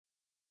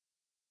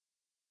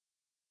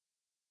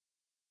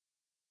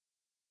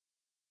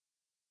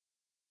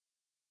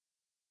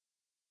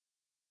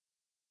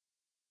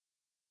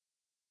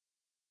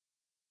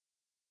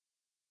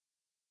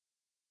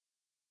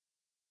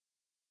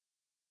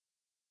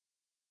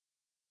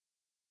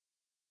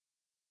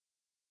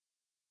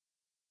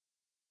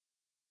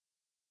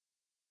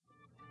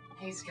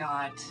Hey,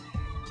 Scott.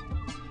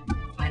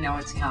 I know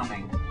it's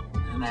coming,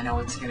 and I know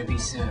it's gonna be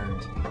soon.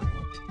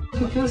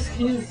 Because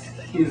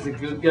he's a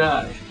good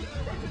guy.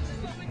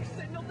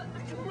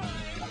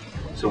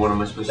 So what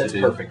am I supposed to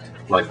do? That's perfect.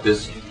 Like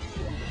this?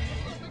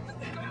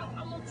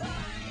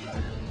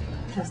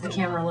 Because the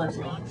camera loves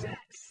me.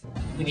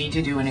 We need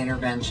to do an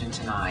intervention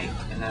tonight,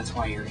 and that's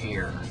why you're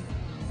here.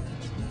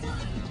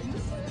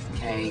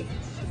 Okay?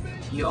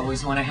 You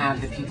always want to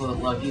have the people that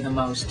love you the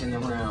most in the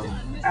room.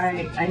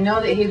 I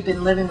know that he's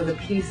been living with a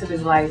piece of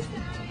his life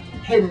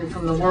hidden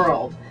from the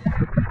world.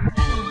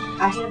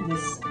 I have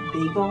this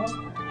beagle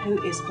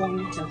who is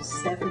going to have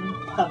 7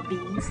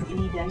 puppies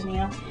any day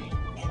now,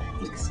 and I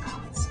think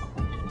Scott's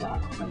going to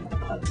adopt one of the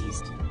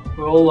puppies.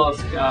 We all love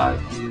Scott.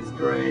 He's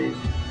great.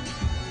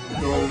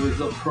 He's always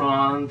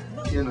upfront,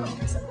 you know.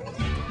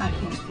 I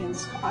can't offend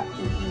Scott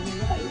in any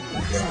way.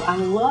 So I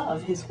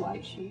love his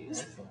white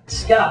shoes.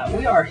 Scott,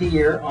 we are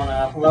here on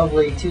a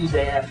lovely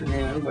Tuesday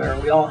afternoon where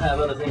we all have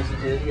other things to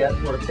do, yet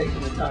we're taking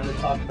the time to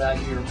talk about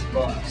your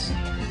Bucks.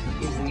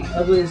 It's the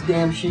ugliest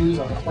damn shoes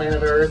on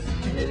planet Earth,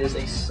 and it is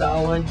a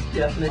solid,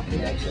 definite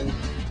connection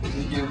that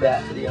you do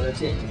back to the other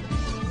team.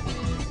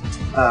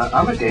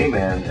 I'm a gay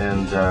man,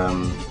 and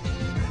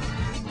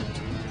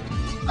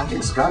I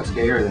think Scott's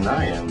gayer than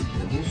I am,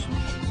 and he's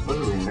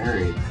supposedly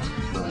married.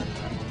 But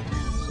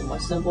So my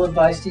simple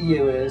advice to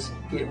you is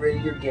get rid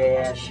of your gay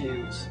ass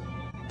shoes.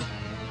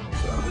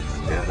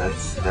 yeah,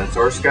 that's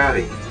our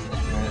Scotty.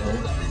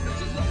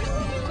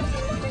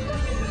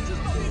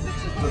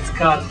 But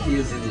Scott,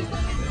 he's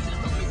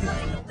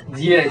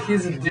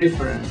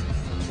different.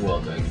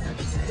 Well done.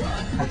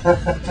 I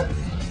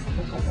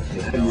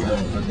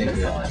think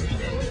we all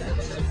understand that.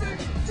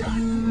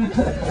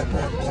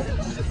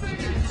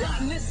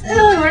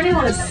 Oh, I really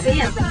want to see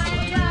him.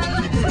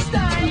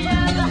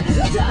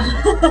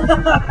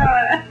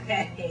 I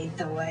hate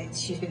the white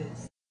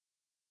shoes.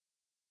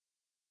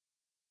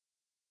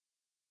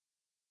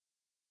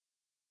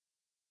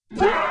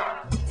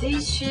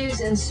 These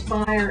shoes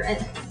inspire.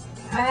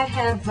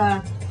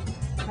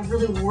 I've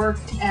really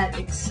worked at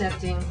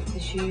accepting the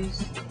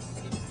shoes,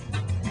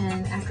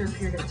 and after a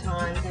period of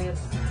time, they have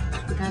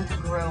begun to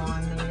grow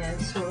on me.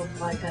 It's sort of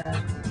like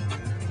a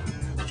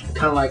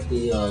Kind of like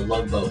the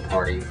Love Boat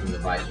party from the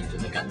Vikings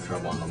when they got in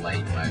trouble on the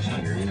lake last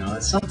year. You know,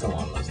 it's something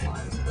along those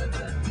lines. But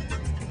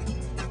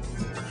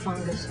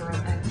fungus or a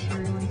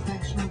bacterial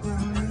infection will grow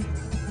on me.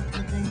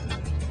 I think.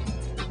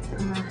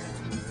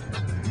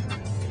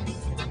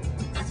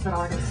 That's about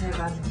all I can say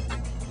about it.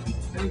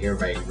 I think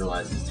everybody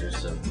realizes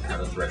there's a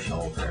kind of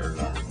threshold for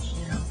everybody.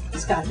 You know,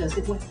 Scott does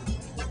it with.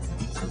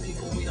 some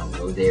people we don't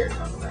go there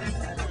talk about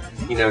that.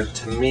 You know,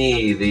 to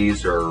me,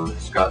 these are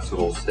Scott's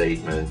little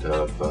statement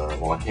of,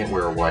 well, I can't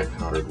wear a white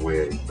powdered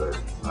wig, but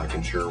I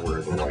can sure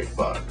wear the white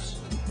bucks.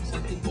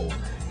 Some people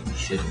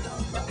shouldn't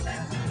talk about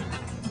that.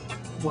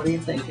 What are you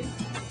thinking?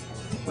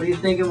 What are you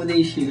thinking with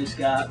these shoes,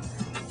 Scott?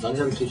 As long as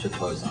everybody keeps their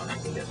clothes on, I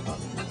think that's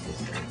probably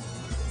necessary.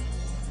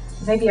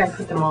 Maybe I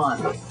put them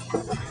on.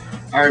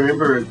 I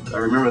remember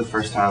the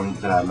first time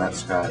that I met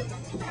Scott,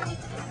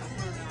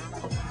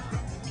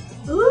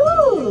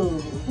 Ooh!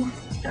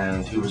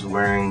 and he was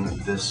wearing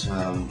this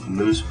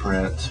moose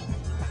print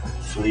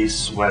fleece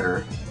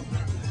sweater,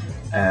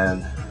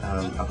 and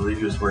I believe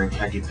he was wearing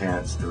khaki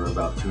pants that were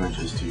about 2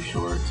 inches too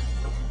short.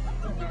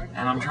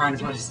 And I'm trying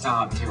to put a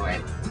stop to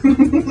it.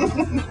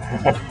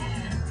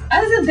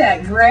 Isn't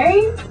that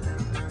great?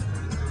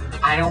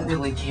 I don't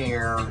really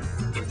care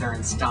if they're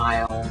in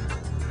style.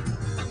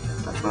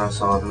 That's when I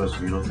saw the most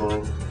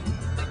beautiful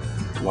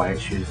white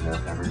shoes that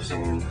I've ever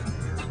seen.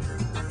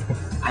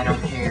 I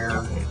don't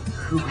care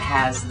who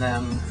has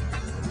them.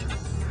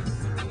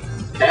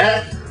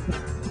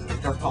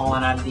 If they're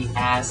falling out of the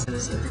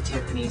asses of the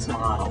Tiffany's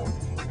model.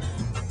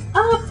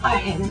 Oh, I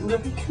hadn't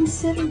really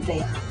considered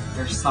that.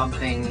 There's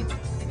something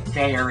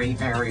very,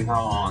 very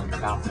wrong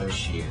about those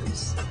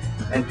shoes.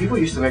 And people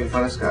used to make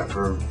fun of Scott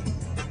for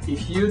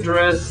If you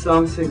dress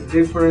something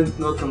different,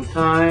 not on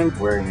time,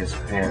 wearing his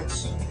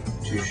pants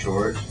too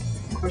short.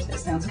 Of course, that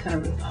sounds kind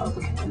of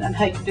Republican, and I'd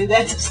hate to do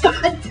that to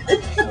Scott.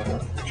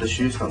 The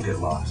shoes don't get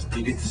lost.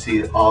 You get to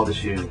see all the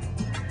shoes.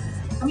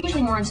 I'm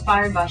usually more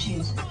inspired by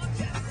shoes.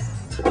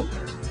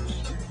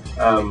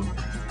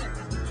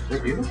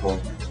 They're beautiful.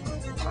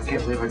 I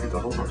can't believe I get to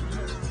hold them.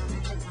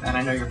 And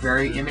I know you're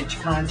very image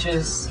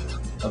conscious.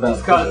 About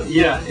Scott,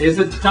 yeah, is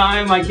it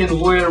time I can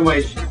wear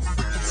my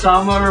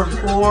summer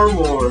form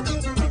or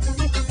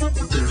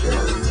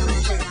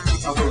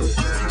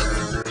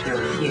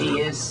They're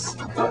hideous.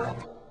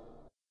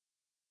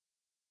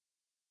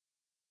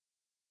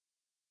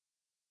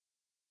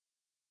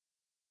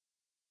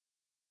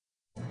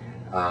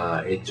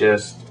 It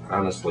just,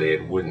 honestly,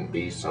 it wouldn't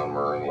be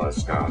summer unless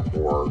Scott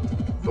wore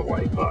the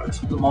white bucks.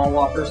 The mall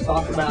walkers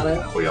talk about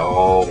it. We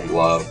all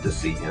love to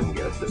see him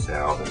get this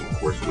out, and of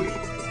course we,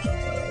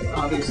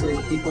 Obviously,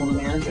 the people on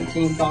the management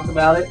team talk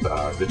about it.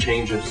 the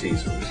change of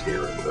seasons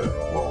here at the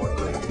mall at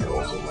Green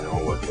Hills, and we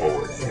all look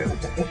forward to him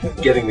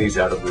getting these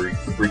out of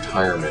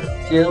retirement.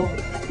 Jill,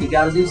 you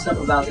got to do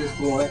something about this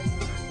boy.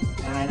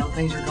 And I know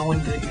things are going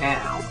good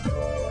now.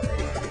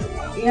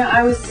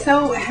 I was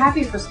so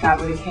happy for Scott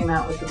when he came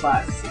out with the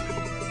Bucks.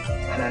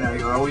 And I know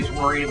you're always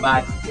worried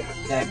about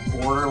that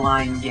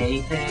borderline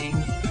gay thing,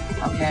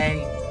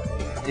 okay?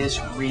 This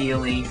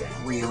really,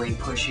 really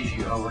pushes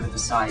you over to the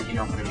side you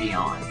don't want to be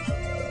on.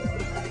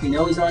 You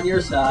know he's on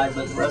your side,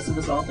 but the rest of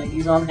us all think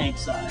he's on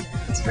Hank's side.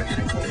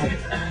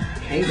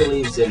 Hank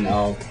believes in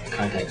all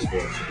contact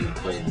sports should be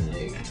played in the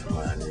nude, from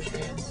what I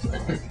understand. So,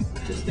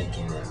 just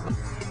thinking that.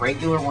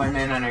 Regular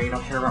women, I know you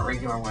don't care about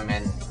regular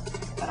women,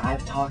 but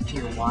I've talked to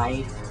your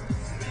wife,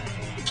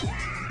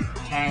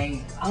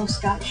 okay? Oh,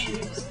 Scott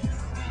shoes.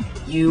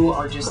 You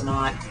are just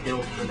not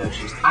built for those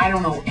shoes. I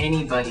don't know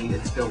anybody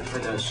that's built for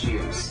those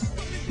shoes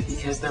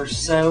because they're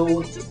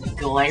so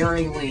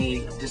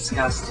glaringly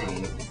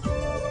disgusting.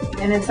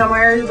 And in some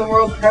areas of the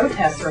world,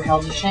 protests are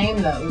held to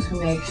shame those who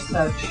make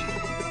such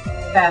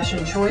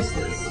fashion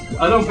choices.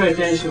 I don't pay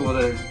attention what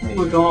I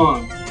put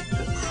on.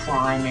 The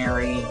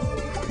primary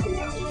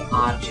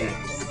object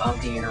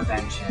of the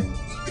intervention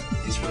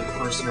is for the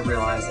person to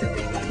realize that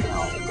they need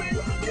help.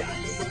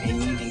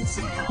 And you need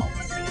some help.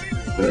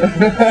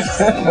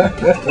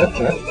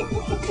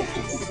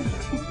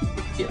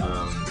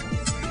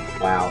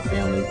 Wow,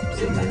 family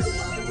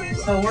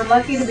sickness. So we're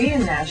lucky to be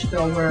in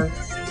Nashville where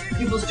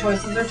people's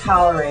choices are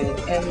tolerated,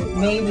 and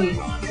maybe,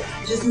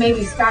 just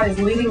maybe, Scott is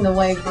leading the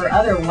way for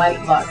other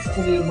white bucks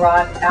to be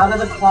brought out of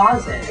the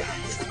closet.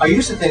 I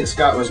used to think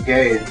Scott was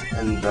gay,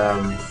 and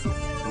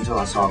until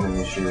I saw him in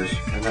these shoes,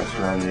 and that's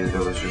when I knew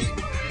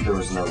there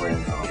was no way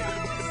in hell.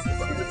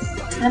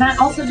 And I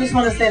also just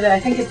want to say that I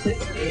think it's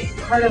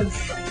part of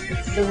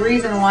the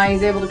reason why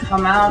he's able to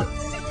come out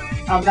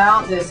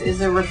about this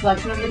is a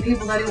reflection of the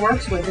people that he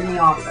works with in the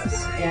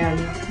office. And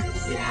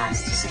It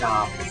has to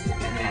stop,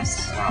 and it has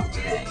to stop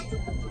today.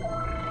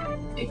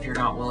 If you're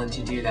not willing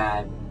to do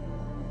that,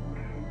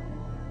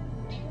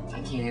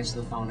 I can't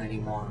answer the phone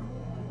anymore.